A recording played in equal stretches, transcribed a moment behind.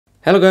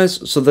Hello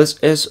guys, so this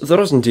is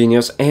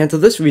TheRussianGenius, and in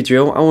this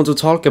video I want to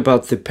talk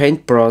about the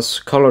Paintbrush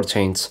color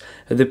change.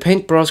 The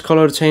Paintbrush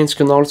color change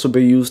can also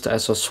be used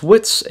as a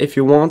switch if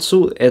you want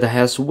to. It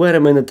has very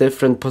many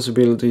different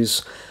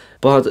possibilities,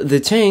 but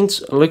the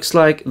change looks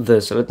like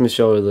this. Let me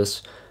show you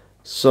this.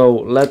 So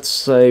let's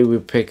say we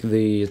pick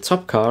the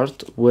top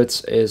card,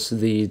 which is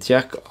the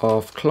Jack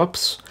of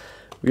Clubs.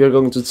 We are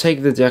going to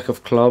take the Jack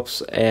of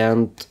Clubs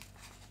and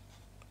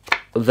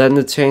then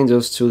it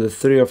changes to the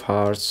Three of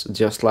Hearts,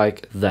 just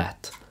like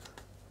that.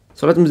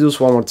 So let me do this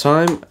one more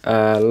time.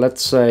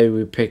 Let's say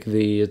we pick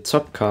the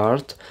top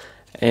card,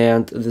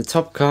 and the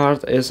top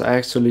card is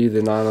actually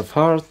the Nine of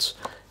Hearts.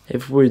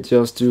 If we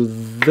just do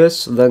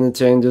this, then it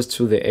changes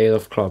to the Eight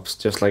of Clubs,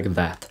 just like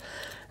that.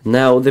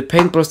 Now the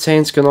paintbrush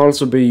change can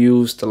also be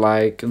used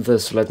like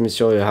this. Let me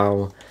show you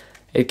how.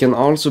 It can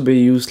also be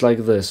used like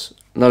this.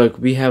 Now look,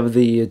 we have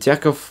the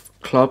Jack of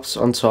Clubs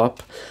on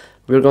top.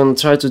 We're gonna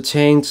try to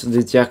change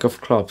the Jack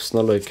of Clubs.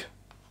 Now look,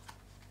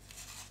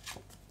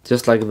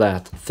 just like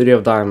that. Three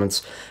of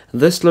Diamonds.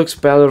 This looks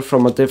better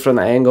from a different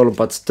angle,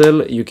 but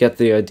still you get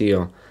the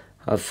idea,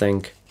 I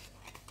think.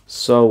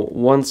 So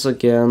once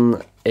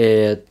again,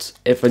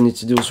 if I need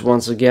to do this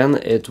once again,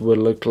 it will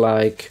look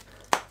like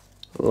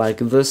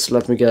this.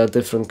 Let me get a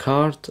different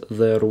card.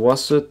 There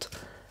was it.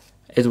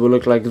 It will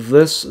look like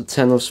this.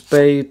 Ten of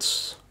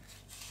Spades.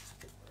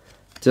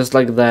 Just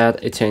like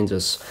that, it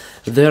changes.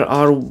 There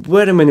are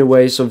very many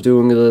ways of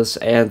doing this,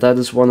 and that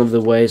is one of the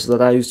ways that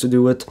I used to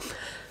do it.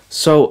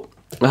 So,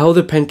 how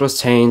the paintbrush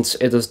change,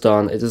 it is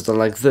done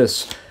like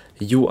this.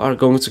 You are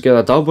going to get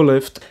a double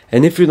lift,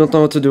 and if you don't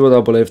know how to do a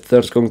double lift,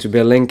 there's going to be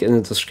a link in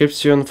the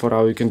description for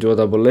how you can do a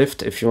double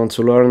lift if you want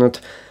to learn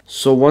it.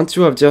 So once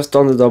you have just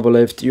done the double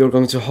lift, you're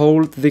going to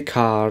hold the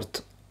card,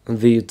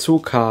 the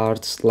two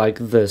cards, like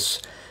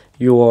this.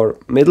 Your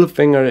middle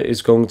finger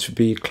is going to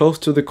be close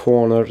to the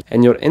corner,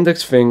 and your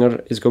index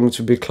finger is going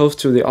to be close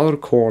to the other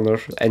corner,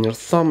 and your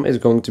thumb is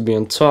going to be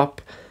on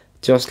top,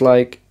 just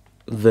like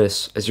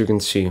this, as you can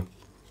see.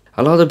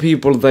 A lot of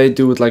people, they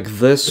do it like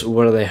this,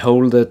 where they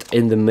hold it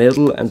in the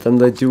middle and then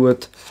they do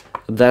it.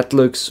 That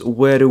looks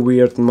very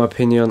weird in my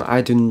opinion.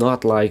 I do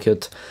not like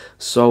it.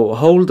 So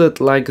hold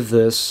it like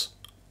this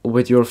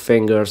with your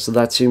fingers.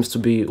 That seems to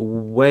be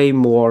way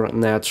more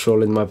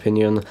natural in my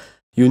opinion.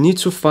 You need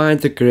to find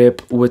the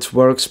grip which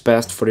works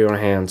best for your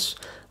hands.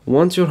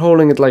 Once you're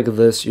holding it like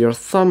this, your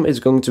thumb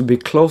is going to be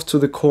close to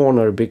the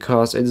corner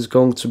because it is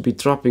going to be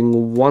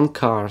dropping one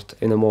card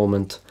in a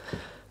moment.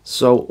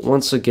 So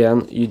once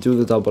again, you do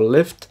the double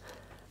lift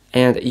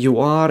and you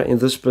are in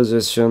this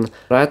position.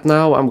 Right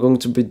now I'm going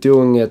to be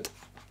doing it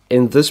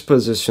in this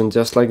position,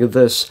 just like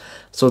this.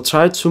 So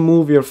try to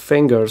move your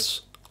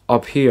fingers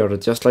up here,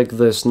 just like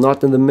this,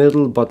 not in the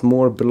middle but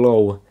more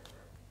below.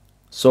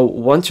 So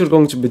once you're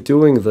going to be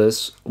doing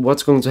this,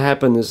 what's going to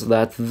happen is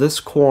that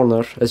this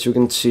corner, as you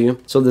can see,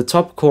 so the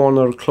top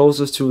corner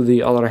closest to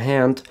the other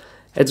hand,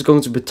 it's going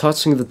to be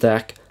touching the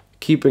deck,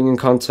 keeping in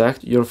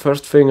contact. Your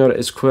first finger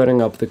is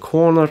squaring up the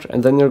corner,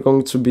 and then you're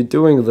going to be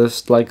doing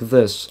this like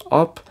this,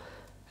 up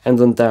and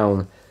then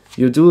down.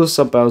 You do this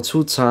about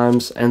 2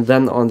 times, and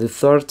then on the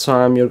 3rd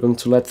time you're going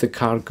to let the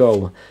card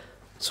go.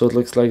 So it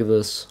looks like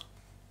this.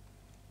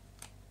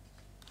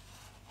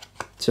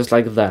 Just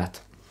like that.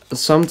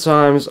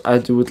 Sometimes I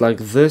do it like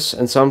this,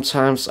 and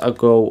sometimes I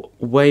go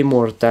way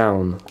more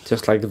down,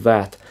 just like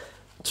that,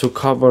 to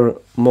cover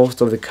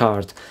most of the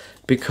card,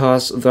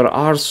 because there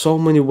are so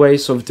many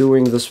ways of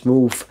doing this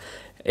move.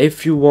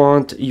 If you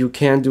want, you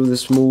can do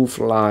this move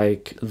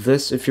like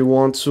this. If you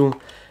want to,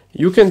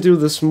 you can do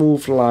this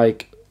move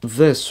like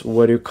this,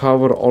 where you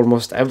cover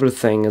almost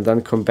everything and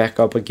then come back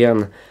up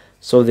again.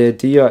 So the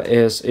idea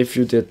is, if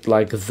you did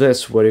like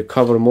this, where you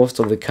cover most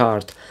of the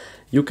card,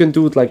 you can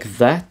do it like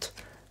that.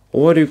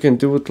 Or you can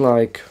do it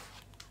like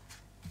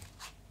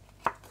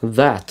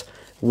that,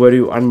 where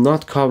you are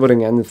not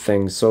covering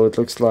anything. So it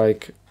looks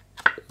like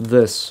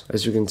this,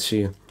 as you can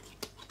see.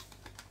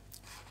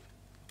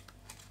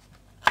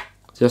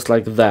 Just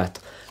like that.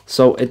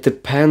 So it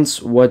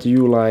depends what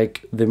you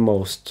like the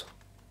most.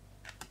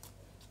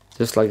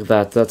 Just like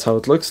that. That's how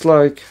it looks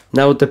like.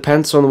 Now it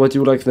depends on what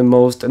you like the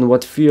most and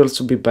what feels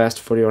to be best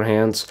for your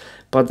hands.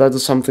 But that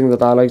is something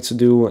that I like to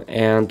do.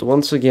 And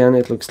once again,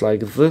 it looks like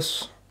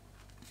this.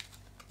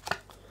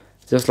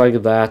 Just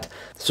like that.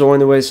 So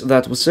anyways,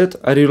 that was it.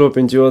 I really hope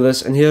you enjoy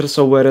this, and here's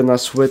a very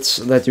nice switch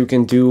that you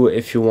can do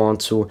if you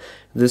want to.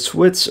 The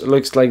switch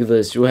looks like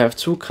this. You have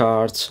 2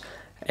 cards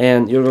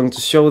and you're going to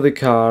show the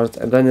card,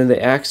 and then in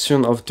the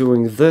action of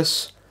doing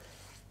this,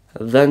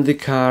 then the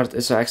card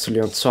is actually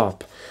on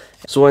top.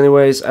 So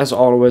anyways, as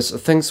always,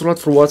 thanks a lot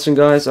for watching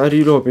guys. I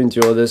really hope you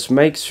enjoy this.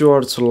 Make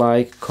sure to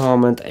like,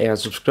 comment and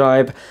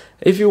subscribe.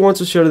 If you want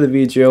to share the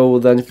video,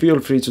 then feel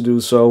free to do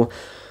so.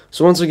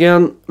 So once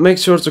again, make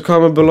sure to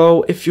comment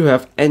below if you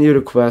have any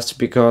requests,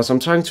 because I'm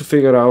trying to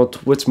figure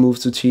out which moves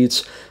to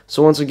teach.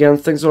 So once again,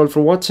 thanks a lot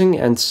for watching,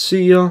 and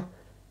see ya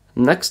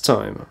next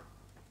time.